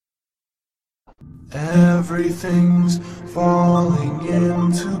Everything's falling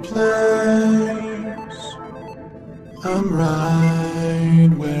into place. I'm right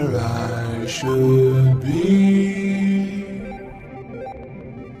where I should be.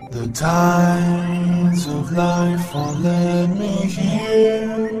 The tides of life are led me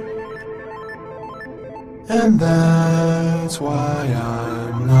here. And that's why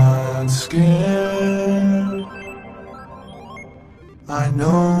I'm not scared. I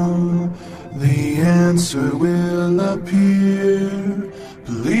know the answer will appear,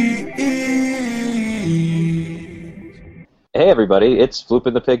 please. Hey everybody, it's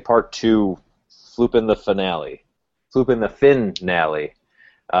Flooping the Pig Part 2, Flooping the Finale. Flooping the Fin-nally.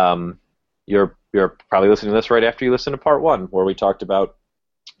 You're probably listening to this right after you listen to Part 1, where we talked about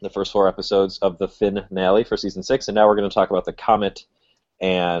the first 4 episodes of the Fin-nally for Season 6, and now we're going to talk about the Comet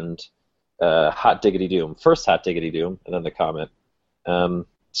and Hot Diggity Doom. First Hot Diggity Doom, and then the Comet.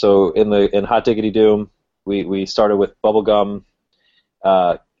 So in Hot Diggity Doom, we started with Bubblegum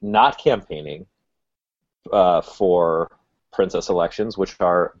not campaigning for princess elections, which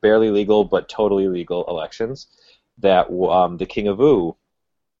are barely legal but totally legal elections, that the King of Oo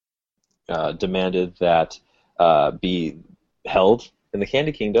demanded that be held in the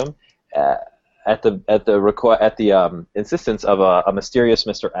Candy Kingdom at the insistence of a mysterious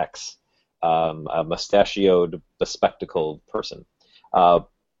Mr. X, a mustachioed, bespectacled person.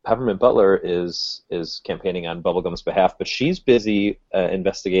 Peppermint Butler is campaigning on Bubblegum's behalf, but she's busy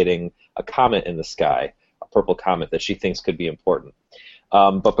investigating a comet in the sky, a purple comet that she thinks could be important.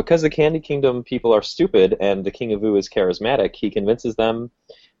 But because the Candy Kingdom people are stupid and the King of Oo is charismatic, he convinces them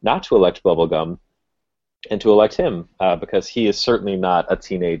not to elect Bubblegum and to elect him, because he is certainly not a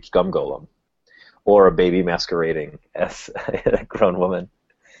teenage gum golem or a baby masquerading as a grown woman.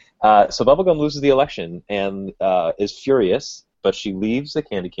 So Bubblegum loses the election and is furious, but she leaves the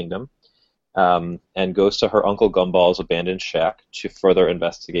Candy Kingdom and goes to her Uncle Gumball's abandoned shack to further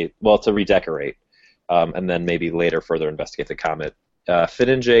investigate, well, to redecorate, and then maybe later further investigate the comet. Finn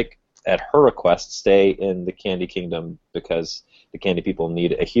and Jake, at her request, stay in the Candy Kingdom because the Candy people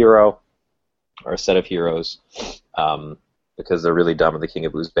need a hero, or a set of heroes, because they're really dumb and the King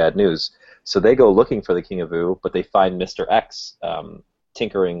of Oo's bad news. So they go looking for the King of Oo, but they find Mr. X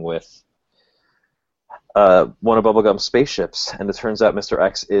tinkering with one of Bubblegum's spaceships, and it turns out Mr.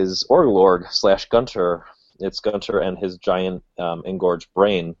 X is Orgalorg / Gunter. It's Gunter and his giant engorged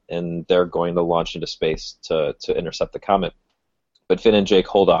brain, and they're going to launch into space to intercept the comet. But Finn and Jake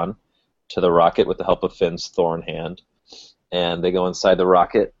hold on to the rocket with the help of Finn's thorn hand, and they go inside the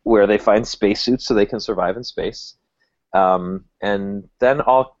rocket where they find spacesuits so they can survive in space. And then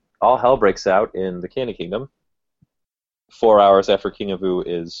all hell breaks out in the Candy Kingdom 4 hours after King of Oo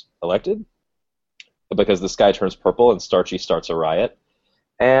is elected, because the sky turns purple and Starchy starts a riot.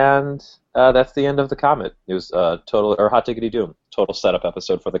 And that's the end of the Comet. It was Hot Diggity Doom, total setup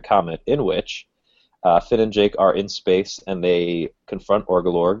episode for the Comet, in which Finn and Jake are in space and they confront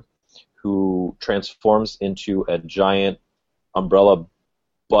Orgalorg, who transforms into a giant umbrella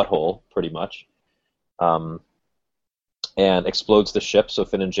butthole, pretty much, and explodes the ship, so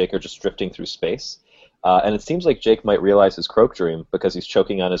Finn and Jake are just drifting through space. And it seems like Jake might realize his croak dream because he's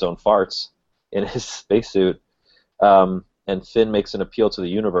choking on his own farts in his spacesuit. And Finn makes an appeal to the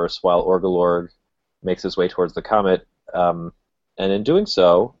universe while Orgalorg makes his way towards the comet. And in doing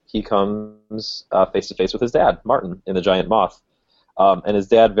so, he comes face-to-face with his dad, Martin, in the giant moth. And his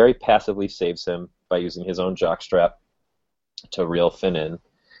dad very passively saves him by using his own jockstrap to reel Finn in.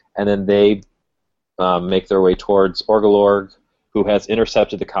 And then they make their way towards Orgalorg, who has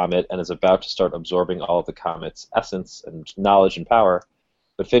intercepted the comet and is about to start absorbing all of the comet's essence and knowledge and power.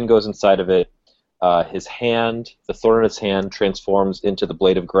 But Finn goes inside of it. His hand, the thorn in his hand, transforms into the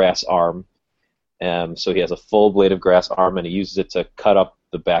blade of grass arm. So he has a full blade of grass arm, and he uses it to cut up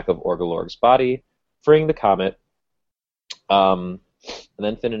the back of Orgalorg's body, freeing the comet. And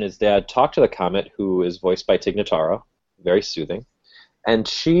then Finn and his dad talk to the comet, who is voiced by Tig Notaro, very soothing. And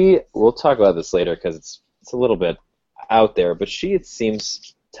we'll talk about this later because it's a little bit out there, but she, it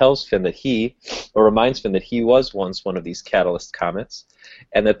seems, tells Finn that reminds Finn that he was once one of these Catalyst comets,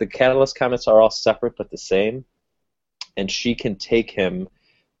 and that the Catalyst comets are all separate but the same, and she can take him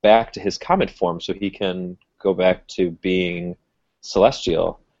back to his comet form so he can go back to being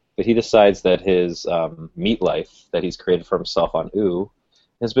celestial. But he decides that his meat life that he's created for himself on Oo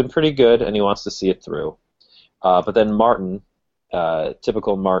has been pretty good, and he wants to see it through. But then Martin,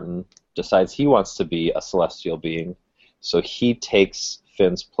 typical Martin, decides he wants to be a celestial being, so he takes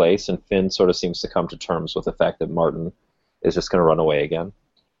Finn's place, and Finn sort of seems to come to terms with the fact that Martin is just going to run away again.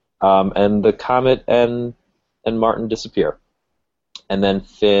 And the Comet and Martin disappear. And then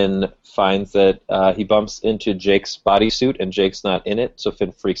Finn finds that he bumps into Jake's bodysuit, and Jake's not in it, so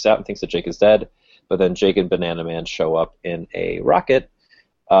Finn freaks out and thinks that Jake is dead. But then Jake and Banana Man show up in a rocket.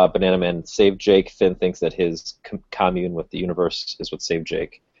 Banana Man saved Jake. Finn thinks that his commune with the universe is what saved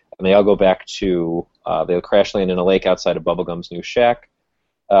Jake. And they all go back to, they'll crash land in a lake outside of Bubblegum's new shack,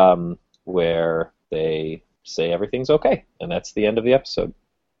 where they say everything's okay. And that's the end of the episode.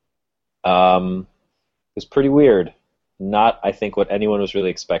 It's pretty weird. Not, I think, what anyone was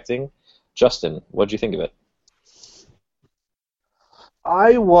really expecting. Justin, what did you think of it?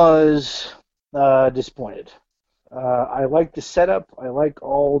 I was disappointed. I like the setup. I like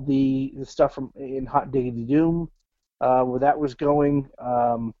all the stuff in Hot Diggity Doom, where that was going.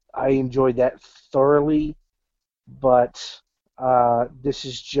 I enjoyed that thoroughly, but this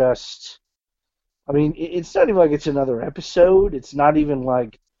is just... I mean, it's not even like it's another episode. It's not even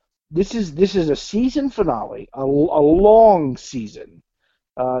like... This is a season finale, a long season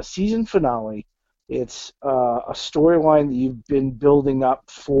finale. It's a storyline that you've been building up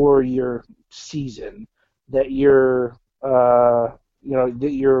for your season, that you're that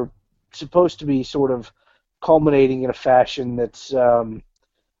you're supposed to be sort of culminating in a fashion that's impactful.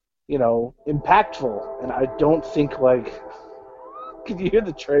 And I don't think, like, can you hear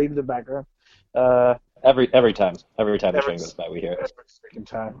the train in the background? Every time the train goes by, we hear it. Every freaking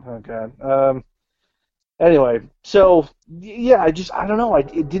time. Oh god. Anyway, so yeah, I don't know.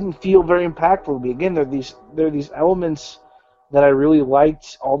 It didn't feel very impactful to me. Again, there are these elements that I really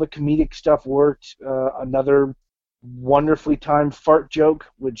liked. All the comedic stuff worked. Another wonderfully timed fart joke,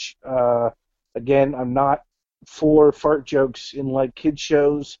 which again, I'm not for fart jokes in like kids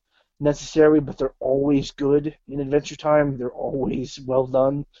shows necessarily, but they're always good in Adventure Time. They're always well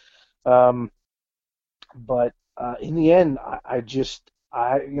done. But in the end,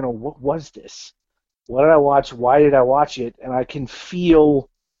 what was this? What did I watch? Why did I watch it? And I can feel,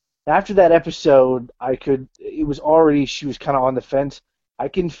 after that episode, she was kind of on the fence. I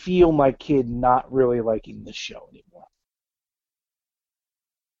can feel my kid not really liking this show anymore.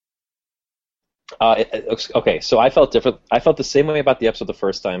 Okay, so I felt different. I felt the same way about the episode the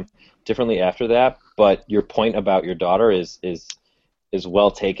first time, differently after that. But your point about your daughter is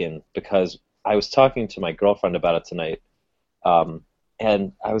well taken, because I was talking to my girlfriend about it tonight,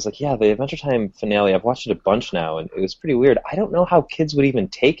 and I was like, yeah, the Adventure Time finale, I've watched it a bunch now, and it was pretty weird. I don't know how kids would even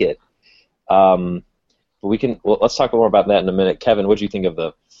take it. But let's talk more about that in a minute. Kevin, what did you think of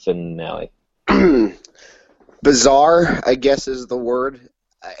the finale? Bizarre, I guess, is the word,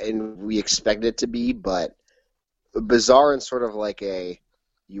 and we expect it to be, but bizarre and sort of like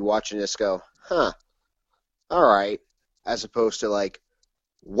you watch and just go, huh, all right, as opposed to like,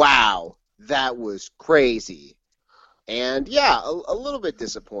 wow, that was crazy. And yeah, a little bit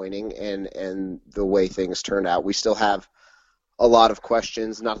disappointing in the way things turned out. We still have a lot of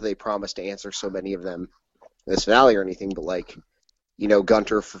questions, not that they promised to answer so many of them in this finale or anything, but like,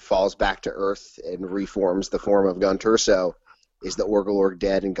 Gunter falls back to Earth and reforms the form of Gunter, so is the Orgalorg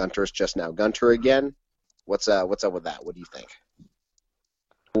dead and Gunter's just now Gunter again? What's up with that? What do you think?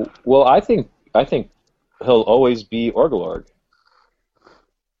 Well, I think he'll always be Orgalorg.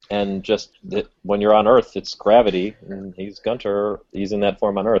 And just when you're on Earth, it's gravity, and he's Gunter. He's in that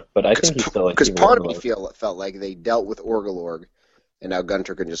form on Earth, but I think he's still. Because part of me felt like they dealt with Orgalorg, and now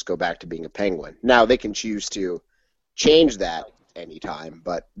Gunter can just go back to being a penguin. Now they can choose to change that anytime,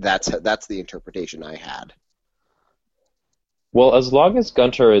 but that's the interpretation I had. Well, as long as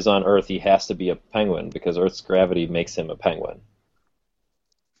Gunter is on Earth, he has to be a penguin because Earth's gravity makes him a penguin.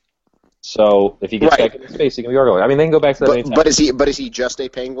 So if he gets back into space, he can be Orgalorg. I mean, they can go back to that anytime. But is he just a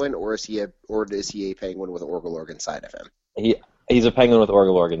penguin, or is he a penguin with Orgalorg inside of him? He's a penguin with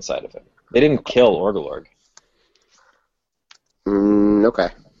Orgalorg inside of him. They didn't kill Orgalorg. Okay.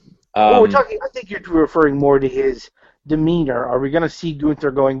 Well, we're talking. I think you're referring more to his demeanor. Are we going to see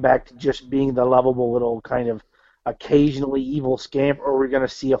Gunther going back to just being the lovable little kind of occasionally evil scamp, or are we going to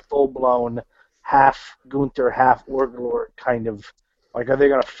see a full-blown half Gunther, half Orgalorg kind of? Like, are they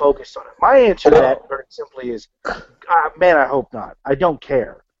going to focus on it? My answer to that very simply is, man, I hope not. I don't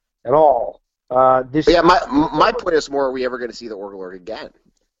care at all. My point is more, are we ever going to see the Orgalorg again?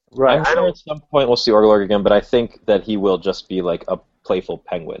 Right. I'm sure at some point we'll see Orgalorg again, but I think that he will just be like a playful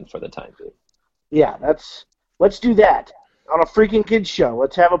penguin for the time being. Yeah, let's do that on a freaking kids show.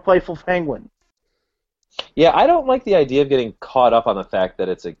 Let's have a playful penguin. Yeah, I don't like the idea of getting caught up on the fact that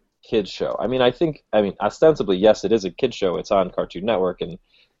it's a kids show. I mean, ostensibly, yes, it is a kids show. It's on Cartoon Network, and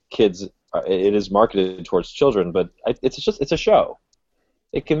kids. It is marketed towards children, but it's a show.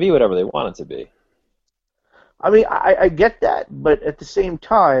 It can be whatever they want it to be. I mean, I get that, but at the same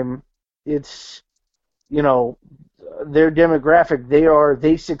time, it's their demographic.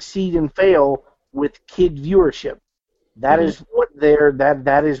 They succeed and fail with kid viewership. That Mhm. is what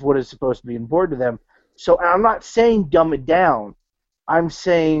that is what is supposed to be important to them. So I'm not saying dumb it down. I'm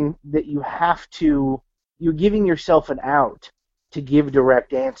saying that you're giving yourself an out to give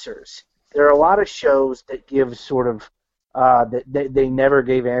direct answers. There are a lot of shows that give sort of that they never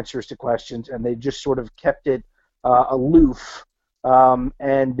gave answers to questions, and they just sort of kept it aloof,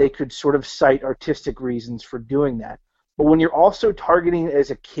 and they could sort of cite artistic reasons for doing that. But when you're also targeting it as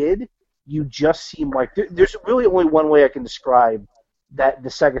a kid, you just seem like there's really only one way I can describe that the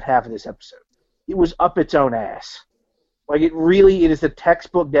second half of this episode. It was up its own ass. Like it is the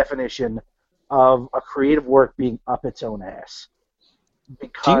textbook definition of a creative work being up its own ass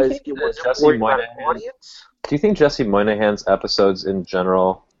because think it that wasn't Jesse worried about an Moynihan- audience. Do you think Jesse Moynihan's episodes in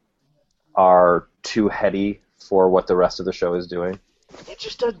general are too heady for what the rest of the show is doing? It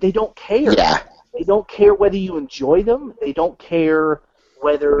just does. They don't care. Yeah. They don't care whether you enjoy them. They don't care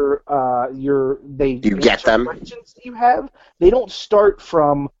whether they You get answer them. questions that you have. They don't start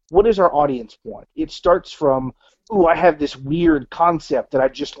from what does our audience want. It starts from, ooh, I have this weird concept that I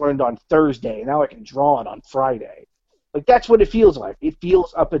just learned on Thursday. Now I can draw it on Friday. Like that's what it feels like. It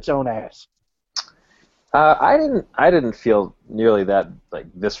feels up its own ass. I didn't feel nearly that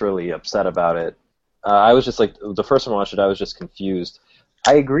like viscerally upset about it. I was just like the first time I watched it, I was just confused.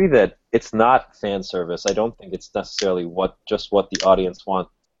 I agree that it's not fan service. I don't think it's necessarily just what the audience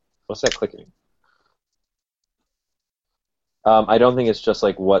wants. What's that clicking? I don't think it's just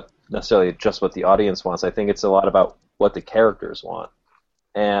like necessarily just what the audience wants. I think it's a lot about what the characters want.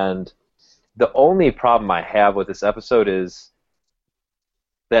 And the only problem I have with this episode is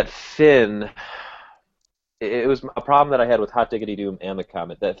that Finn. It was a problem that I had with Hot Diggity Doom and the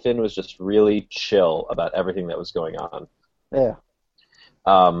Comet, that Finn was just really chill about everything that was going on. Yeah.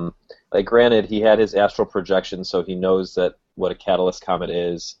 Like, granted, he had his astral projection, so he knows that what a catalyst comet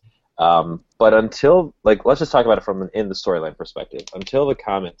is. But until, like, let's just talk about it from in the storyline perspective. Until the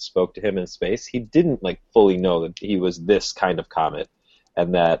comet spoke to him in space, he didn't, like, fully know that he was this kind of comet,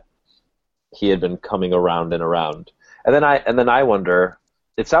 and that he had been coming around and around. And then I wonder.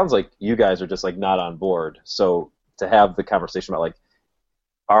 It sounds like you guys are just like not on board. So to have the conversation about like,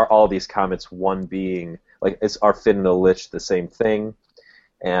 are all these comets one being? Like, are Finn and the Lich the same thing?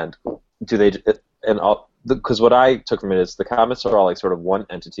 And do they? And all because what I took from it is the comets are all like sort of one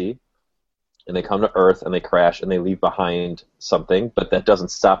entity, and they come to Earth and they crash and they leave behind something, but that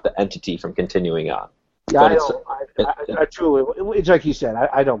doesn't stop the entity from continuing on. Yeah, I truly. It's like you said.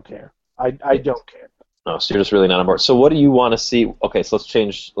 I don't care. I don't care. Oh, so you're just really not on board. So what do you want to see? Okay, so let's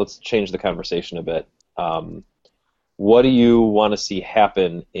change the conversation a bit. What do you want to see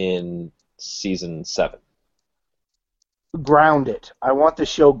happen in season 7? Grounded. I want the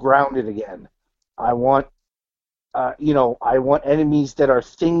show grounded again. I want, I want enemies that are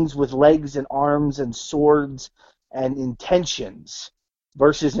things with legs and arms and swords and intentions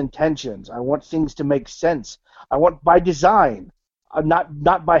versus intentions. I want things to make sense. I want by design,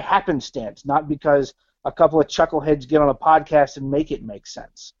 not by happenstance, not because a couple of chuckleheads get on a podcast and make it make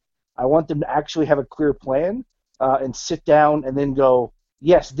sense. I want them to actually have a clear plan and sit down and then go,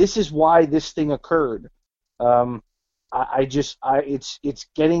 yes, this is why this thing occurred. It's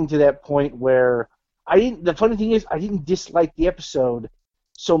getting to that point where the funny thing is I didn't dislike the episode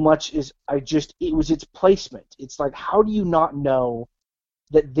so much as it was its placement. It's like, how do you not know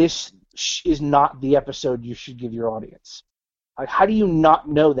that this is not the episode you should give your audience? Like, how do you not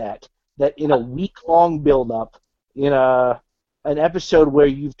know that in a week-long build-up, in an episode where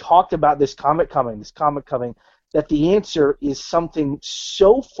you've talked about this comet coming, that the answer is something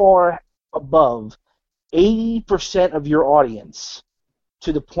so far above 80% of your audience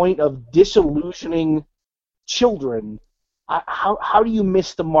to the point of disillusioning children? How do you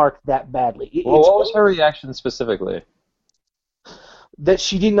miss the mark that badly? Well, what was her reaction specifically? That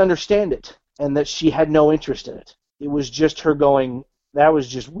she didn't understand it and that she had no interest in it. It was just her going, that was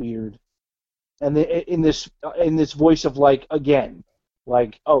just weird. And in this voice of like again,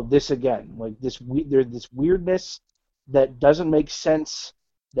 like this again, like there's this weirdness that doesn't make sense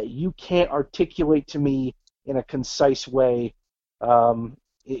that you can't articulate to me in a concise way.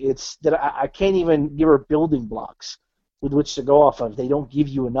 It's that I can't even give her building blocks with which to go off of. They don't give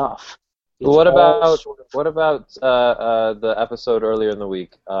you enough. What about the episode earlier in the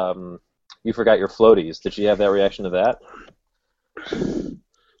week? You forgot your floaties. Did she have that reaction to that?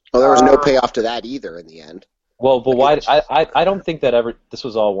 Well, there was no payoff to that either in the end. Well, but why? I don't think that this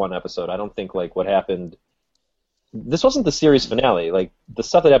was all one episode. I don't think like what happened. This wasn't the series finale. Like the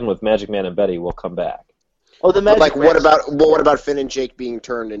stuff that happened with Magic Man and Betty will come back. Oh, the Magic like Man. what about Finn and Jake being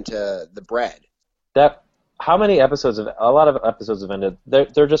turned into the bread? That how many episodes of a lot of episodes have ended?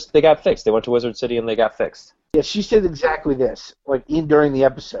 They got fixed. They went to Wizard City and they got fixed Yeah, she said exactly this, like during the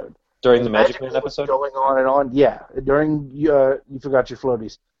episode. during the Magic Man Was episode. going on and on. Yeah, during you forgot your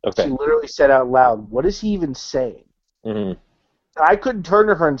floaties. Okay. She literally said out loud, "What is he even saying?" Mm-hmm. I couldn't turn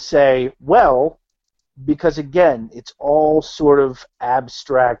to her and say, "Well," because again, it's all sort of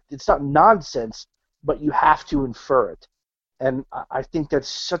abstract. It's not nonsense, but you have to infer it, and I think that's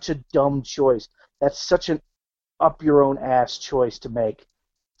such a dumb choice. That's such an up your own ass choice to make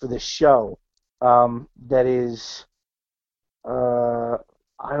for this show. That is.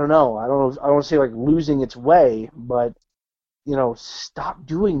 I don't know. I don't want to say like losing its way, but stop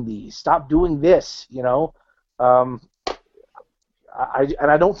doing these. Stop doing this. I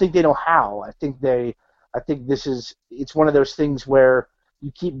don't think they know how. I think it's one of those things where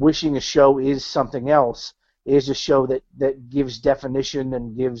you keep wishing a show is something else. Is a show that gives definition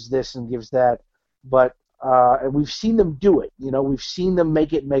and gives this and gives that, but and we've seen them do it. We've seen them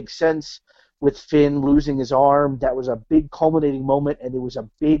make it make sense. With Finn losing his arm, that was a big culminating moment, and it was a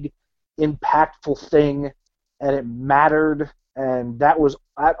big, impactful thing, and it mattered, and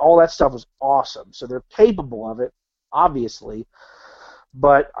all that stuff was awesome. So they're capable of it, obviously,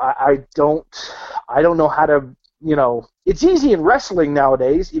 but I don't know how to. It's easy in wrestling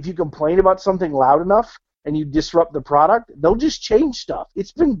nowadays. If you complain about something loud enough and you disrupt the product, they'll just change stuff.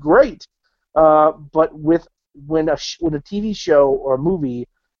 It's been great, but when a TV show or a movie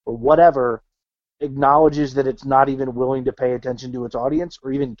or whatever acknowledges that it's not even willing to pay attention to its audience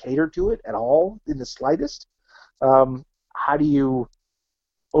or even cater to it at all in the slightest, how do you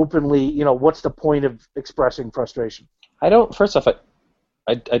openly, what's the point of expressing frustration? First off,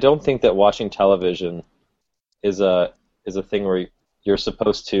 I don't think that watching television is a thing where you're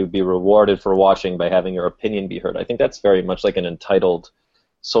supposed to be rewarded for watching by having your opinion be heard. I think that's very much like an entitled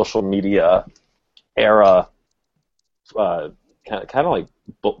social media era kind of like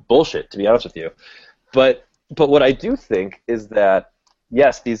bullshit, to be honest with you. But what I do think is that,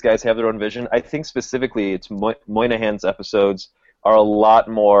 yes, these guys have their own vision. I think specifically it's Moynihan's episodes are a lot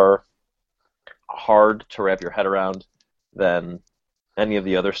more hard to wrap your head around than any of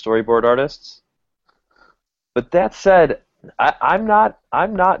the other storyboard artists. But that said, I'm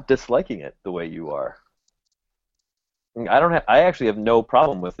not disliking it the way you are. I actually have no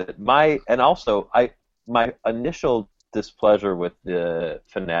problem with it. My initial displeasure with the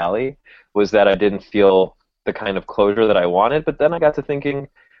finale was that I didn't feel the kind of closure that I wanted, but then I got to thinking,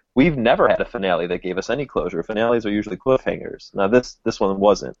 we've never had a finale that gave us any closure. Finales are usually cliffhangers. Now this one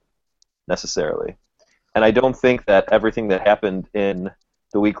wasn't necessarily. And I don't think that everything that happened in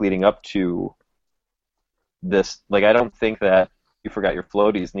the week leading up to this, like, I don't think that You Forgot Your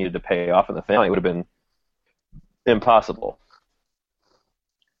Floaties needed to pay off in the finale. It would have been impossible.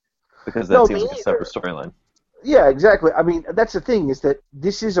 Because that seems like a separate storyline. Yeah, exactly. I mean, that's the thing, is that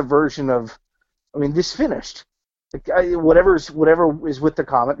this is a version of, this finished. Whatever is with the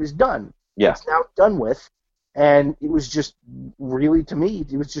Comet is done. Yeah. It's now done with, and it was just really, to me,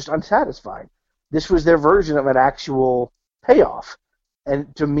 it was just unsatisfying. This was their version of an actual payoff,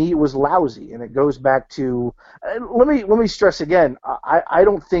 and to me, it was lousy. And it goes back to, let me stress again, I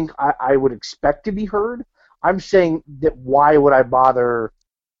don't think I would expect to be heard. I'm saying that why would I bother?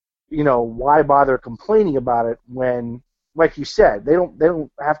 Why bother complaining about it when, like you said, they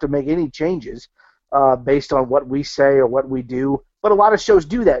don't have to make any changes based on what we say or what we do. But a lot of shows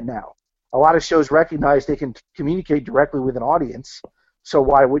do that now. A lot of shows recognize they can communicate directly with an audience. So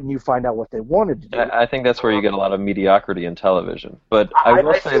why wouldn't you find out what they wanted to do? I think that's where you get a lot of mediocrity in television. But I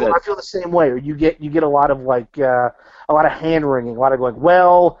feel the same way. Or you get a lot of a lot of hand wringing, a lot of going,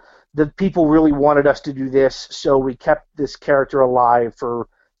 well, the people really wanted us to do this, so we kept this character alive for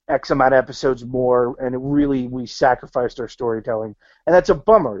X amount of episodes more, and we sacrificed our storytelling. And that's a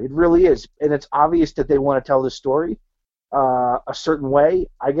bummer. It really is. And it's obvious that they want to tell this story a certain way.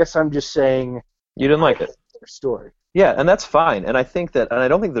 I guess I'm just saying... You didn't like it. Their story. Yeah, and that's fine. And I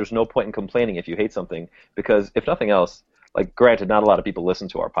don't think there's no point in complaining if you hate something, because if nothing else, like, granted, not a lot of people listen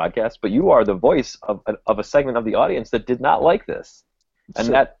to our podcast, but you are the voice of a segment of the audience that did not like this. And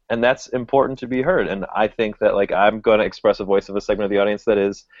sure. that's important to be heard. And I think that, like, I'm going to express a voice of a segment of the audience that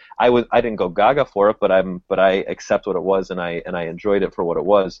is, I didn't go gaga for it, but I accept what it was, and I enjoyed it for what it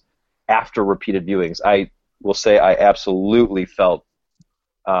was. After repeated viewings, I will say I absolutely felt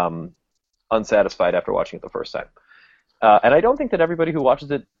unsatisfied after watching it the first time. And I don't think that everybody who watches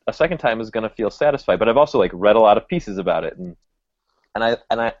it a second time is going to feel satisfied. But I've also, like, read a lot of pieces about it, and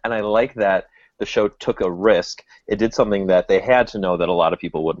I like that the show took a risk. It did something that they had to know that a lot of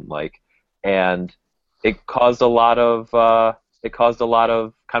people wouldn't like, and it caused a lot of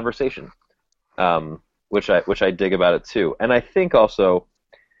conversation. which I dig about it too. And I think also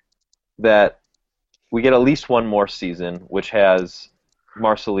that we get at least one more season, which has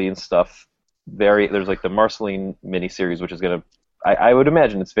Marceline stuff. There's like the Marceline miniseries, which is gonna. I would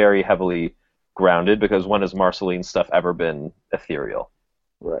imagine it's very heavily grounded because when has Marceline stuff ever been ethereal?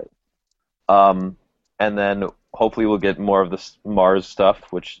 Right. And then hopefully we'll get more of the Mars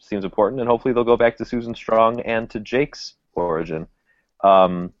stuff, which seems important, and hopefully they'll go back to Susan Strong and to Jake's origin,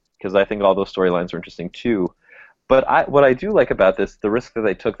 because I think all those storylines are interesting too. But what I do like about this, the risk that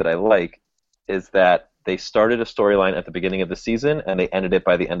they took that I like, is that they started a storyline at the beginning of the season and they ended it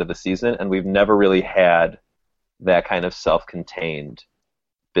by the end of the season, and we've never really had that kind of self-contained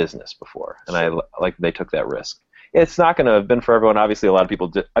business before, and I like they took that risk. It's not going to have been for everyone. Obviously, a lot of people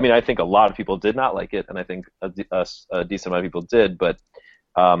did. I mean, I think a lot of people did not like it, and I think a decent amount of people did. But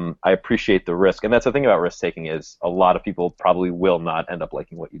I appreciate the risk, and that's the thing about risk taking is a lot of people probably will not end up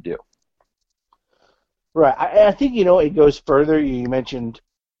liking what you do. Right. I think it goes further. You mentioned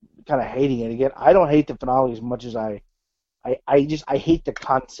kind of hating it again. I don't hate the finale as much as I hate the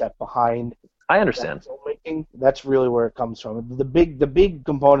concept behind. I understand. Filmmaking. That's really where it comes from. The big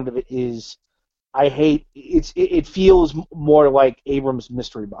component of it is. I hate it feels more like Abrams'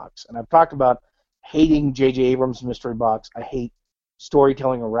 Mystery Box. And I've talked about hating J.J. Abrams' Mystery Box. I hate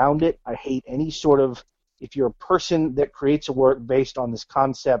storytelling around it. I hate any sort of, if you're a person that creates a work based on this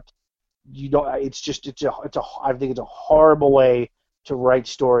concept, you don't, I think it's a horrible way to write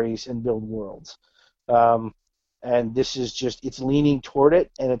stories and build worlds. And this is just, it's leaning toward it,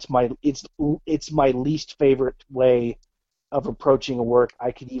 and it's my least favorite way of approaching a work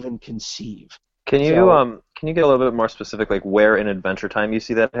I could even conceive. Can you get a little bit more specific, like where in Adventure Time you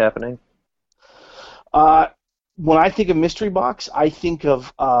see that happening? When I think of Mystery Box, I think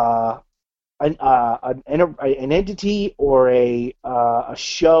of an entity or a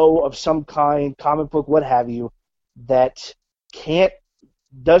show of some kind, comic book, what have you, that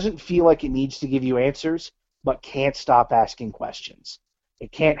doesn't feel like it needs to give you answers, but can't stop asking questions.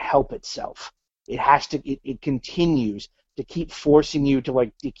 It can't help itself. It continues to keep forcing you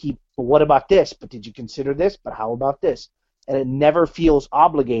to keep, but what about this? But did you consider this? But how about this? And it never feels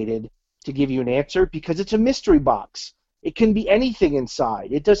obligated to give you an answer because it's a mystery box. It can be anything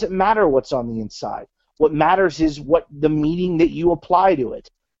inside. It doesn't matter what's on the inside. What matters is what the meaning that you apply to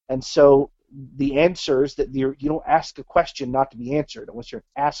it. And so the answers that you don't ask a question not to be answered unless you're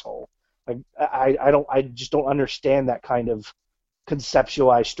an asshole. I just don't understand that kind of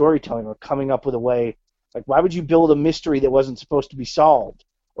conceptualized storytelling or coming up with a way. Like, why would you build a mystery that wasn't supposed to be solved?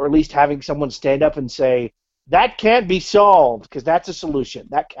 Or at least having someone stand up and say, that can't be solved, because that's a solution.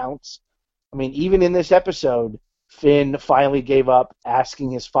 That counts. I mean, even in this episode, Finn finally gave up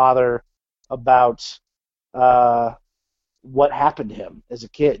asking his father about what happened to him as a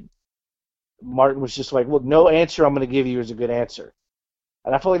kid. Martin was just like, look, no answer I'm going to give you is a good answer.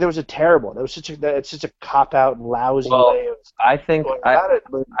 And I felt like that was such a cop-out, lousy way of going about it.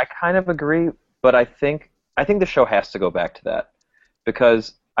 But I kind of agree. But I think the show has to go back to that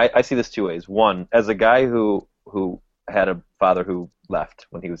because I see this two ways. One, as a guy who had a father who left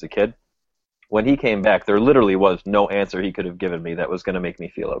when he was a kid, when he came back, there literally was no answer he could have given me that was going to make me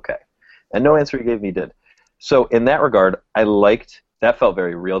feel okay. And no answer he gave me did. So in that regard, that felt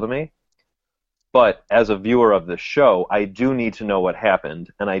very real to me. But as a viewer of the show, I do need to know what happened,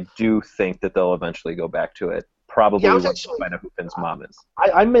 and I do think that they'll eventually go back to it. Probably once they find out who Finn's mom is.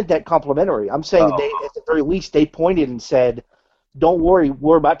 I meant that complimentary. I'm saying at the very least, they pointed and said, don't worry,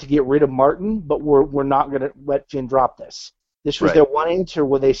 we're about to get rid of Martin, but we're not going to let Finn drop this. This was their one answer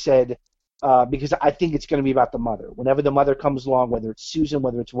where they said, because I think it's going to be about the mother. Whenever the mother comes along, whether it's Susan,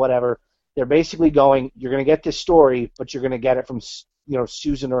 whether it's whatever, they're basically going, you're going to get this story, but you're going to get it from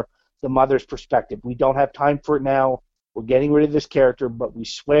Susan or the mother's perspective. We don't have time for it now. We're getting rid of this character, but we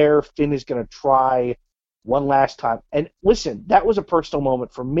swear Finn is going to try one last time. And listen, that was a personal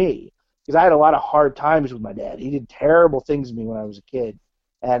moment for me because I had a lot of hard times with my dad. He did terrible things to me when I was a kid,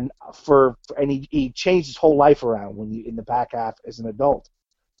 and he changed his whole life around in the back half as an adult.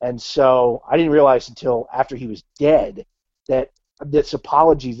 And so I didn't realize until after he was dead that this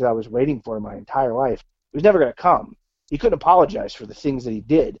apologies that I was waiting for my entire life, it was never going to come. He couldn't apologize for the things that he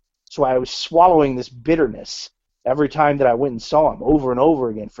did, so I was swallowing this bitterness every time that I went and saw him over and over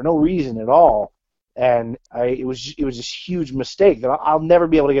again for no reason at all. And it was this huge mistake that I'll never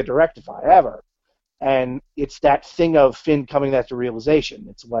be able to get to rectify, ever. And it's that thing of Finn coming to that realization.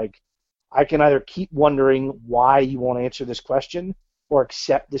 It's like, I can either keep wondering why you won't answer this question or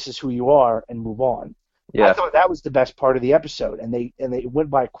accept this is who you are and move on. Yeah. I thought that was the best part of the episode. And they went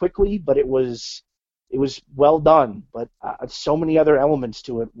by quickly, but it was well done. But so many other elements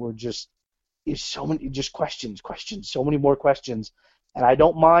to it were just is so many just questions, so many more questions. And I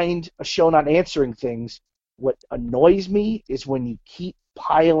don't mind a show not answering things. What annoys me is when you keep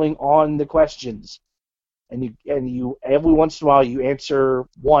piling on the questions, and you every once in a while you answer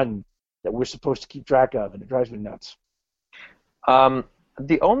one that we're supposed to keep track of, and it drives me nuts.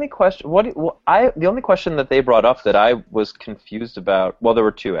 The only question, the only question that they brought up that I was confused about, well, there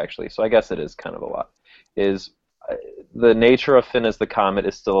were two actually, so I guess it is kind of a lot, is the nature of Finn as the Comet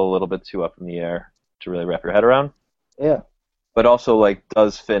is still a little bit too up in the air to really wrap your head around. Yeah. But also, like,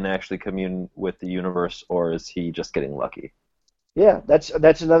 does Finn actually commune with the universe, or is he just getting lucky? Yeah, that's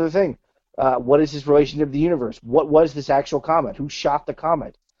another thing. What is his relationship to the universe? What was this actual comet? Who shot the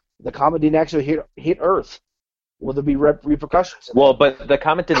comet? The comet didn't actually hit Earth. Will there be repercussions? Well, but the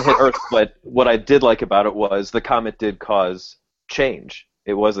comet didn't hit Earth, but what I did like about it was the comet did cause change.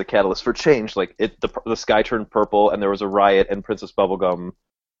 It was a catalyst for change. Like, the sky turned purple, and there was a riot, and Princess Bubblegum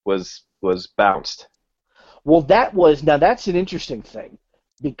was bounced. Well, that's an interesting thing,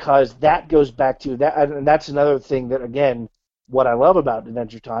 because that goes back to that, and that's another thing that, again, what I love about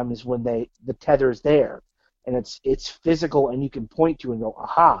Adventure Time is when the tether is there, and it's physical, and you can point to and go,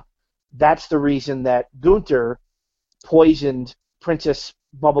 aha, that's the reason that Gunther poisoned Princess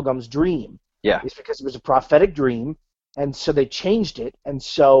Bubblegum's dream. Yeah. It's because it was a prophetic dream, and so they changed it, and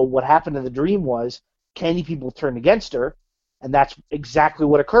so what happened in the dream was candy people turned against her, and that's exactly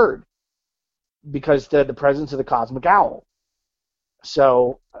what occurred, because the presence of the cosmic owl.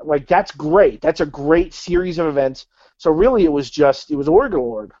 So, like, that's great. That's a great series of events. So really it was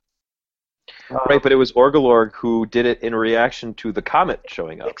Orgalorg. Right, but it was Orgalorg who did it in reaction to the comet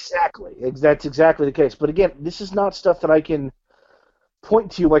showing up. Exactly. That's exactly the case. But again, this is not stuff that I can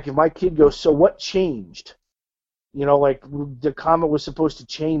point to, like if my kid goes, so what changed? You know, like the comet was supposed to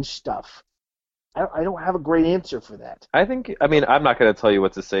change stuff. I don't have a great answer for that. I mean, I'm not going to tell you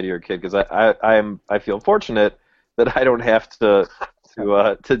what to say to your kid because I feel fortunate that I don't have to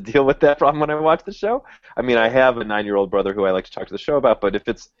deal with that problem when I watch the show. I mean, I have a 9-year-old brother who I like to talk to the show about, but if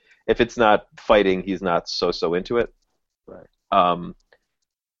it's not fighting, he's not so into it. Right.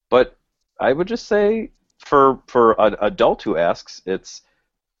 But I would just say for an adult who asks, it's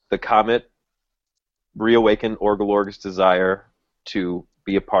the comet reawakened Orgalorg's desire to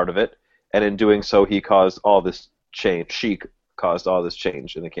be a part of it. And in doing so, he caused all this change. Sheik caused all this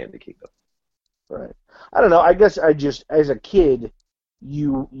change in the Candy Kingdom. Right. I don't know. I guess I just, as a kid,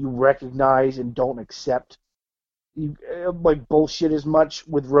 you recognize and don't accept like bullshit as much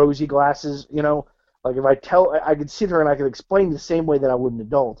with rosy glasses. You know, like if I could sit here and I could explain the same way that I would an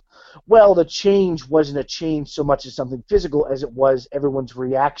adult. Well, the change wasn't a change so much as something physical as it was everyone's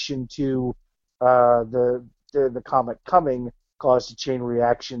reaction to the comet coming. Caused a chain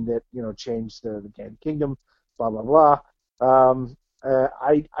reaction that changed the Candy Kingdom, blah blah blah.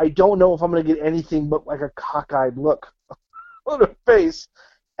 I don't know if I'm gonna get anything but like a cockeyed look on her face,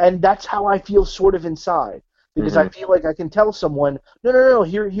 and that's how I feel sort of inside because I feel like I can tell someone, no,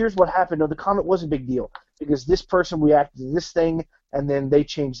 here's what happened. No, the comet was a big deal because this person reacted to this thing, and then they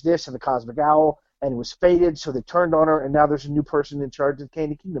changed this and the cosmic owl, and it was fated, so they turned on her, and now there's a new person in charge of the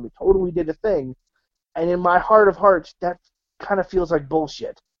Candy Kingdom. It totally did a thing, and in my heart of hearts, that kind of feels like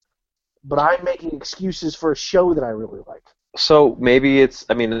bullshit, but I'm making excuses for a show that I really like. So maybe this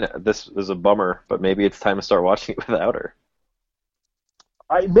is a bummer, but maybe it's time to start watching it without her.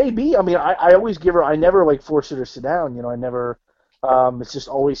 I always give her. I never like force her to sit down. I never. It's just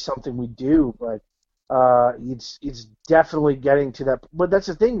always something we do, but it's definitely getting to that. But that's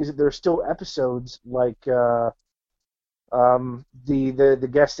the thing is that there are still episodes like the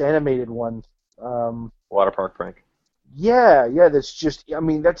guest animated one. Water Park Prank. Yeah, that's just,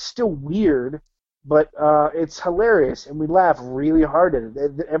 that's still weird, but it's hilarious, and we laugh really hard at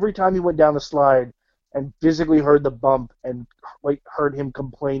it. Every time he went down the slide and physically heard the bump and like heard him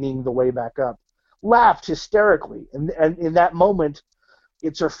complaining the way back up, laughed hysterically, and in that moment,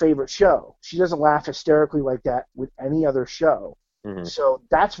 it's her favorite show. She doesn't laugh hysterically like that with any other show. Mm-hmm. So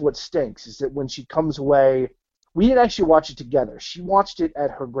that's what stinks, is that when she comes away, we didn't actually watch it together. She watched it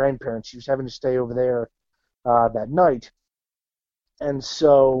at her grandparents'. She was having to stay over there that night, and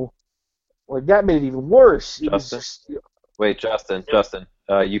so like that made it even worse. Justin,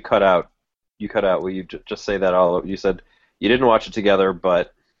 you cut out. Will you just say that all? You said you didn't watch it together,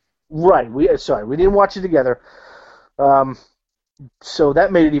 but right. We didn't watch it together. So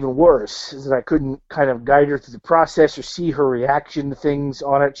that made it even worse, is that I couldn't kind of guide her through the process or see her reaction to things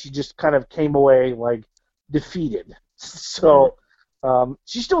on it. She just kind of came away like defeated. So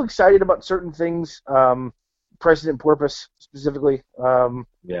she's still excited about certain things. President Porpoise specifically.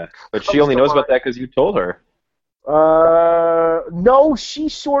 Yeah, but she only knows about that because you told her. No, she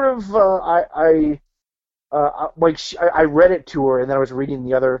sort of. I read it to her, and then I was reading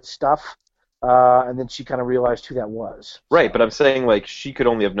the other stuff, and then she kind of realized who that was. Right, but I'm saying like she could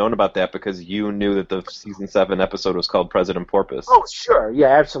only have known about that because you knew that the season 7 episode was called President Porpoise. Oh, sure, yeah,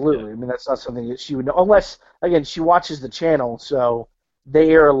 absolutely. I mean, that's not something that she would know, unless again she watches the channel, so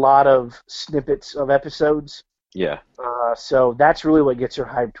they air a lot of snippets of episodes. Yeah. So that's really what gets her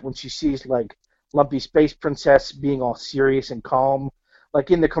hyped when she sees like Lumpy Space Princess being all serious and calm.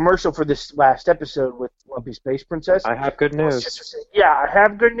 Like in the commercial for this last episode with Lumpy Space Princess, I have good news. Saying, yeah, I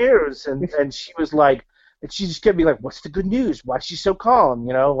have good news, and she was like, and she just kept being like, "What's the good news? Why is she so calm?"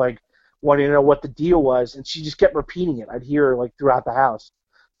 You know, like wanting to know what the deal was, and she just kept repeating it. I'd hear her like throughout the house.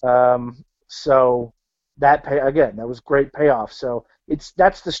 So that was great payoff. So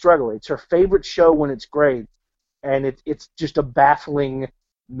that's the struggle. It's her favorite show when it's great, and it's just a baffling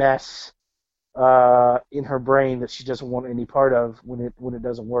mess in her brain that she doesn't want any part of when it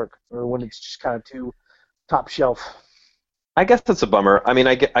doesn't work or when it's just kind of too top shelf. I guess that's a bummer. I mean,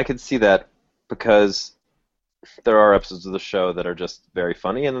 I could see that because there are episodes of the show that are just very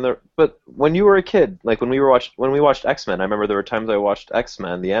funny, and then but when you were a kid, like when we watched X-Men, I remember there were times I watched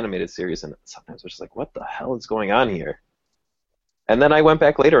X-Men, the animated series, and sometimes I was just like, what the hell is going on here? And then I went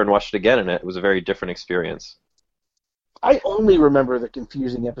back later and watched it again, and it was a very different experience. I only remember the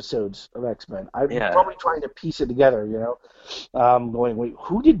confusing episodes of X-Men. I'm probably trying to piece it together, you know, going, wait,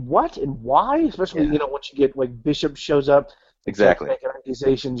 who did what and why? Especially, you know, once you get, like, Bishop shows up. Exactly. Making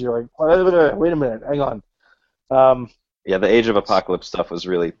accusations, you're like, wait a minute, hang on. Yeah, the Age of Apocalypse stuff was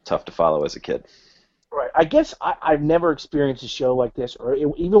really tough to follow as a kid. Right. I guess I've never experienced a show like this, or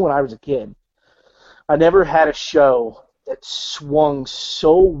even when I was a kid, I never had a show that swung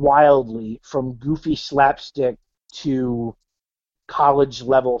so wildly from goofy slapstick to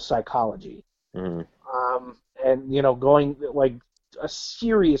college-level psychology. Mm-hmm. And, you know, going, like, a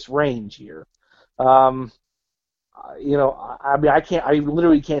serious range here. You know, I mean, I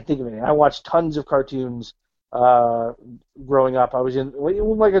literally can't think of anything. I watched tons of cartoons growing up. I was in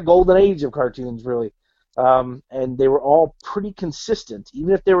like a golden age of cartoons, really. And they were all pretty consistent.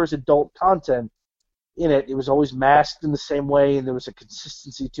 Even if there was adult content in it, it was always masked in the same way, and there was a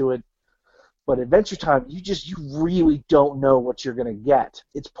consistency to it. But Adventure Time, you really don't know what you're going to get.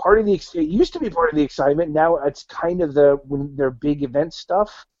 It's part of it used to be part of the excitement. Now it's kind of when they're big event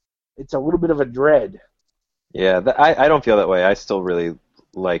stuff, it's a little bit of a dread. Yeah, I don't feel that way. I still really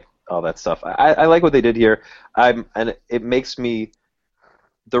like all that stuff. I like what they did here. And it makes me.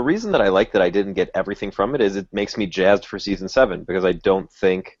 The reason that I like that I didn't get everything from it is it makes me jazzed for season 7 because I don't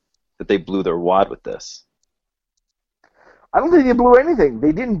think that they blew their wad with this. I don't think they blew anything.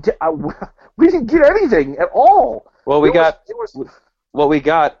 They didn't. We didn't get anything at all. Well, what we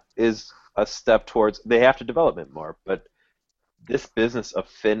got is a step towards. They have to develop it more, but this business of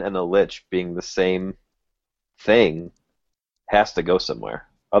Finn and the Lich being the same thing has to go somewhere.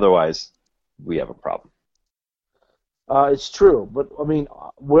 Otherwise, we have a problem. It's true, but I mean,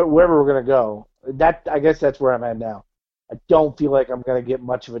 wherever we're gonna go, I guess that's where I'm at now. I don't feel like I'm gonna get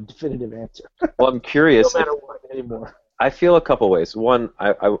much of a definitive answer. Well, I'm curious. No matter what anymore. I feel a couple ways. One,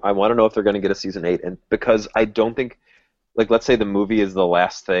 I want to know if they're going to get a season 8, and because I don't think, like, let's say the movie is the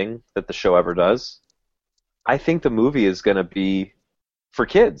last thing that the show ever does, I think the movie is going to be for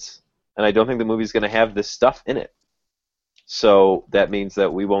kids, and I don't think the movie is going to have this stuff in it. So that means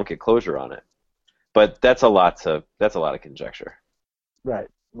that we won't get closure on it. But that's a lot of conjecture. Right,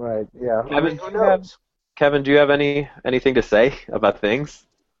 yeah. Kevin, who knows? Kevin, do you have anything to say about things?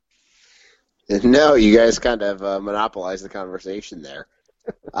 No, you guys kind of monopolized the conversation there.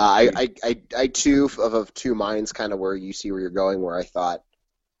 I too of two minds, kind of where you see where you're going. Where I thought,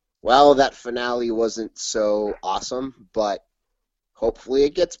 well, that finale wasn't so awesome, but hopefully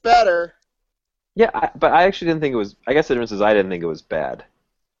it gets better. Yeah, but I actually didn't think it was. I guess the difference is I didn't think it was bad.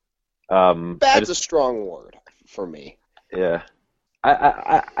 Bad's a strong word for me. Yeah,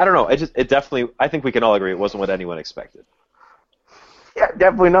 I don't know. It definitely. I think we can all agree it wasn't what anyone expected. Yeah,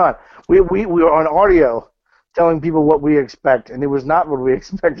 definitely not. We were on audio telling people what we expect, and it was not what we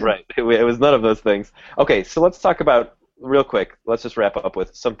expected. Right. It was none of those things. Okay, so let's talk about, real quick, let's just wrap up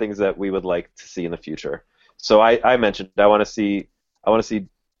with some things that we would like to see in the future. So I mentioned I want to see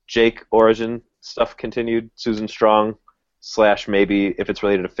Jake origin stuff continued, Susan Strong / maybe if it's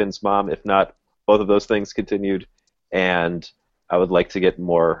related to Finn's mom, if not, both of those things continued, and I would like to get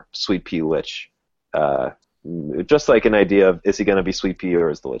more Sweet Pea Lich. Just like an idea of, is he going to be Sweet Pea or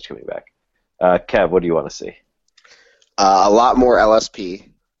is the Lich coming back? Kev, what do you want to see? A lot more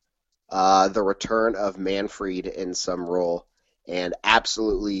LSP, the return of Manfred in some role, and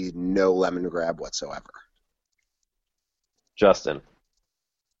absolutely no lemon grab whatsoever. Justin.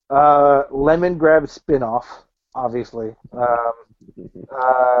 Lemongrab spinoff, obviously.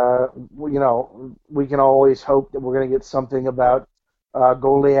 We can always hope that we're going to get something about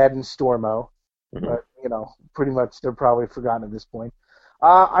Goliad and Stormo, but pretty much they're probably forgotten at this point.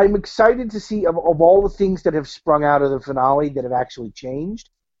 I'm excited to see of all the things that have sprung out of the finale that have actually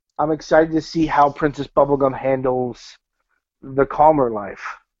changed. I'm excited to see how Princess Bubblegum handles the calmer life.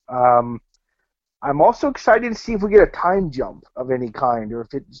 I'm also excited to see if we get a time jump of any kind, or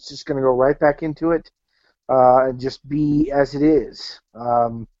if it's just going to go right back into it and just be as it is.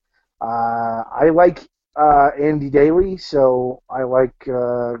 I like Andy Daly, so I like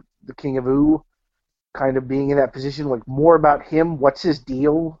the King of Ooh kind of being in that position. Like, more about him. What's his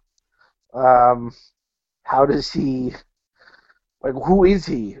deal? How does he... Like, who is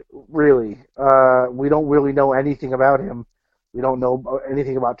he, really? We don't really know anything about him. We don't know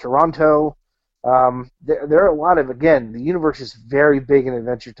anything about Toronto. There are a lot of, again, the universe is very big in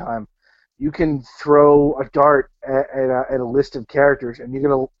Adventure Time. You can throw a dart at a list of characters, and you're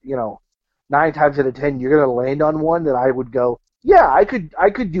going to, 9 times out of 10, you're going to land on one that I would go, yeah, I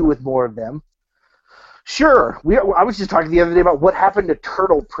could do with more of them. Sure. I was just talking the other day about what happened to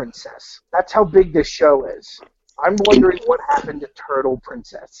Turtle Princess. That's how big this show is. I'm wondering what happened to Turtle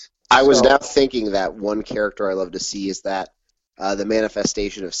Princess. I was now thinking that one character I love to see is that the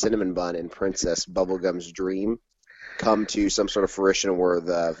manifestation of Cinnamon Bun in Princess Bubblegum's dream come to some sort of fruition where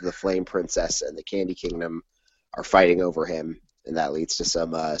the Flame Princess and the Candy Kingdom are fighting over him, and that leads to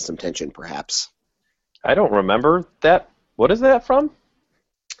some tension, perhaps. I don't remember that. What is that from?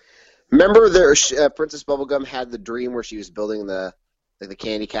 Remember, Princess Bubblegum had the dream where she was building the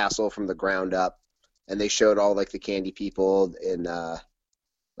candy castle from the ground up, and they showed all the candy people in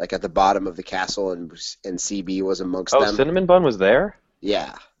at the bottom of the castle, and CB was amongst them. Oh, Cinnamon Bun was there?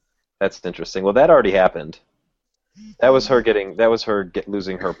 Yeah. That's interesting. Well, that already happened. That was her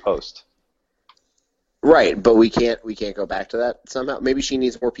losing her post. Right, but we can't go back to that somehow. Maybe she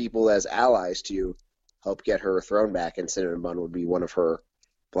needs more people as allies to help get her throne back, and Cinnamon Bun would be one of her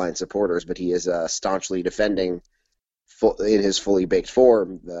blind supporters, but he is staunchly defending in his fully baked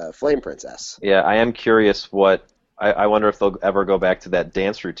form the Flame Princess. Yeah, I am curious what... I wonder if they'll ever go back to that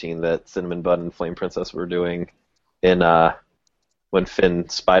dance routine that Cinnamon Bun and Flame Princess were doing in when Finn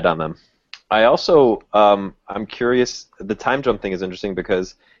spied on them. I also, I'm curious, the time jump thing is interesting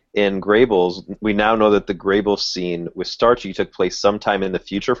because in Greybles, we now know that the Greybles scene with Starchy took place sometime in the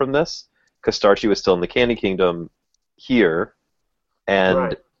future from this, because Starchy was still in the Candy Kingdom here,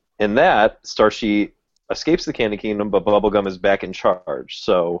 and in that, Starchy escapes the Candy Kingdom, but Bubblegum is back in charge,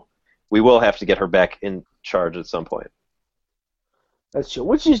 so we will have to get her back in charge at some point. That's true,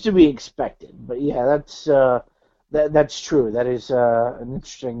 which is to be expected. But yeah, that's true. That is an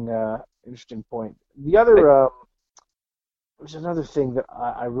interesting point. The other there's another thing that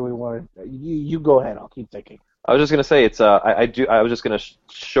I really wanted. You go ahead. I'll keep thinking. I was just gonna say I was just gonna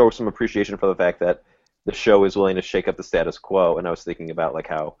show some appreciation for the fact that the show is willing to shake up the status quo, and I was thinking about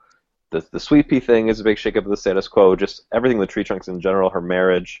how the Sweet Pea thing is a big shake up of the status quo, just everything with Tree Trunks in general, her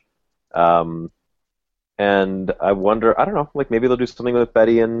marriage. And I wonder, I don't know, maybe they'll do something with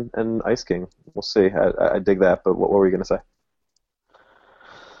Betty and Ice King. We'll see. I dig that, but what were you going to say?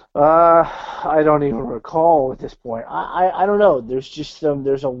 I don't even recall at this point. I don't know.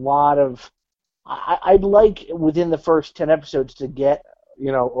 There's a lot of... I'd like, within the first 10 episodes, to get,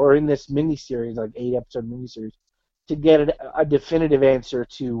 or in this miniseries, 8-episode miniseries, to get a definitive answer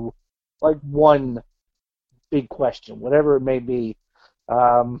to, one big question, whatever it may be.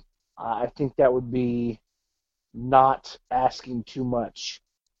 I think that would be not asking too much.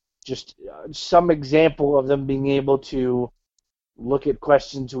 Just some example of them being able to look at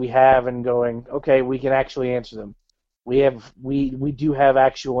questions we have and going, okay, we can actually answer them. We do have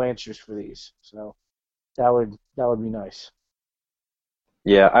actual answers for these, so that would be nice.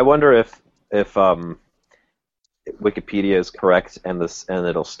 Yeah, I wonder if Wikipedia is correct and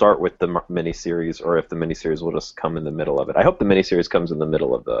it'll start with the miniseries, or if the miniseries will just come in the middle of it. I hope the miniseries comes in the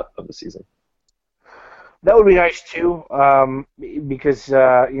middle of the season. That would be nice too, because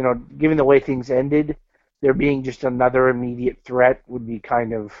given the way things ended, there being just another immediate threat would be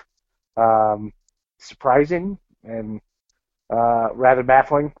kind of surprising and rather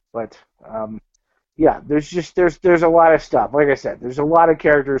baffling. But yeah, there's a lot of stuff. Like I said, there's a lot of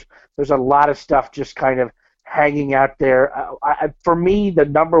characters. There's a lot of stuff just kind of hanging out there. For me, the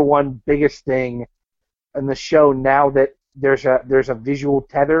number one biggest thing in the show, now that there's a visual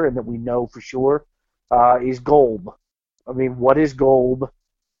tether and that we know for sure, is Golb. I mean, what is Golb,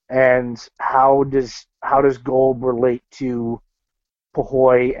 and how does Golb relate to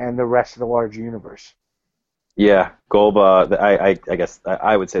Pahoy and the rest of the larger universe? Yeah, Golb. I guess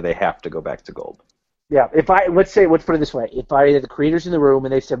I would say they have to go back to Golb. Yeah, let's put it this way: if I had the creators in the room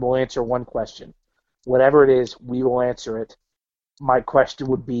and they said we'll answer one question, whatever it is, we will answer it. My question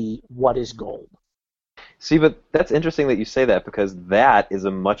would be, what is gold? See, but that's interesting that you say that because that is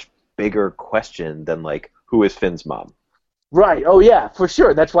a much bigger question than like who is Finn's mom. Right. Oh yeah, for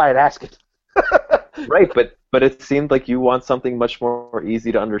sure. That's why I'd ask it. Right, but it seemed like you want something much more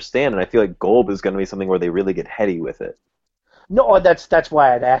easy to understand, and I feel like Golb is going to be something where they really get heady with it. No, that's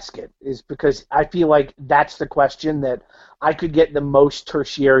why I'd ask it, is because I feel like that's the question that I could get the most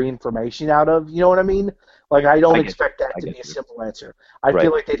tertiary information out of. You know what I mean? Like, I don't expect that to be a simple answer. I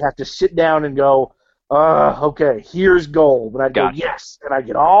feel like they'd have to sit down and go, okay, here's gold. And I'd go, yes, and I'd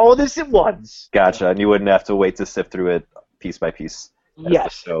get all of this at once. Gotcha, and you wouldn't have to wait to sift through it piece by piece.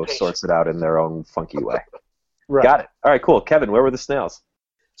 Yes. So sorts it out in their own funky way. Right. Got it. All right, cool. Kevin, where were the snails?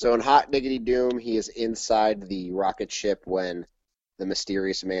 So in Hot Diggity Doom, he is inside the rocket ship when the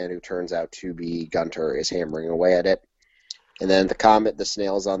mysterious man who turns out to be Gunter is hammering away at it. And then the Comet, the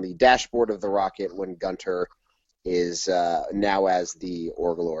snail's on the dashboard of the rocket when Gunter is, now as the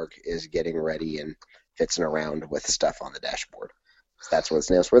Orgalorg, is getting ready and fitzing around with stuff on the dashboard. So that's what the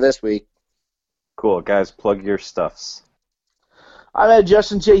snails were this week. Cool. Guys, plug your stuffs. I'm at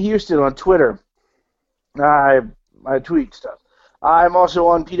Justin J. Houston on Twitter. I tweet stuff. I'm also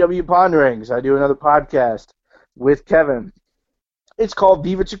on PW Ponderings. I do another podcast with Kevin. It's called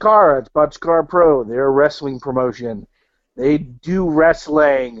Viva Chikara. It's about Chikara Pro. They're a wrestling promotion. They do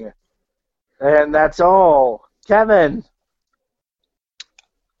wrestling. And that's all. Kevin.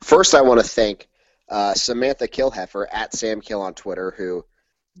 First, I want to thank Samantha Killheffer at Sam Kill on Twitter, who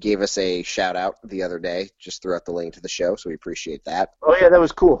gave us a shout-out the other day. Just threw out the link to the show, so we appreciate that. Oh, yeah, that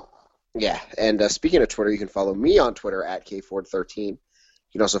was cool. Yeah, and speaking of Twitter, you can follow me on Twitter at KFord13. You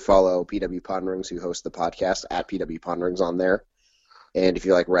can also follow PW Ponderings, who hosts the podcast, at PW Ponderings on there. And if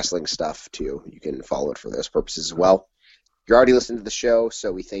you like wrestling stuff, too, you can follow it for those purposes as well. You're already listening to the show,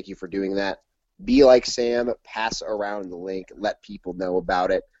 so we thank you for doing that. Be like Sam, pass around the link, let people know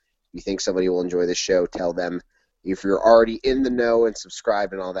about it. If you think somebody will enjoy the show, tell them. If you're already in the know and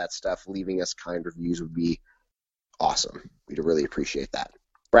subscribed and all that stuff, leaving us kind reviews would be awesome. We'd really appreciate that.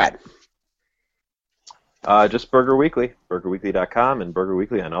 Brad. Just Burger Weekly, burgerweekly.com, and Burger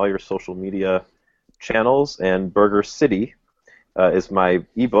Weekly on all your social media channels. And Burger City is my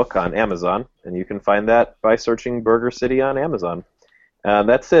ebook on Amazon, and you can find that by searching Burger City on Amazon.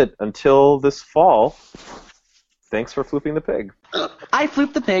 That's it. Until this fall, thanks for flooping the pig. I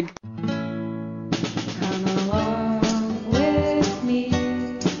flooped the pig.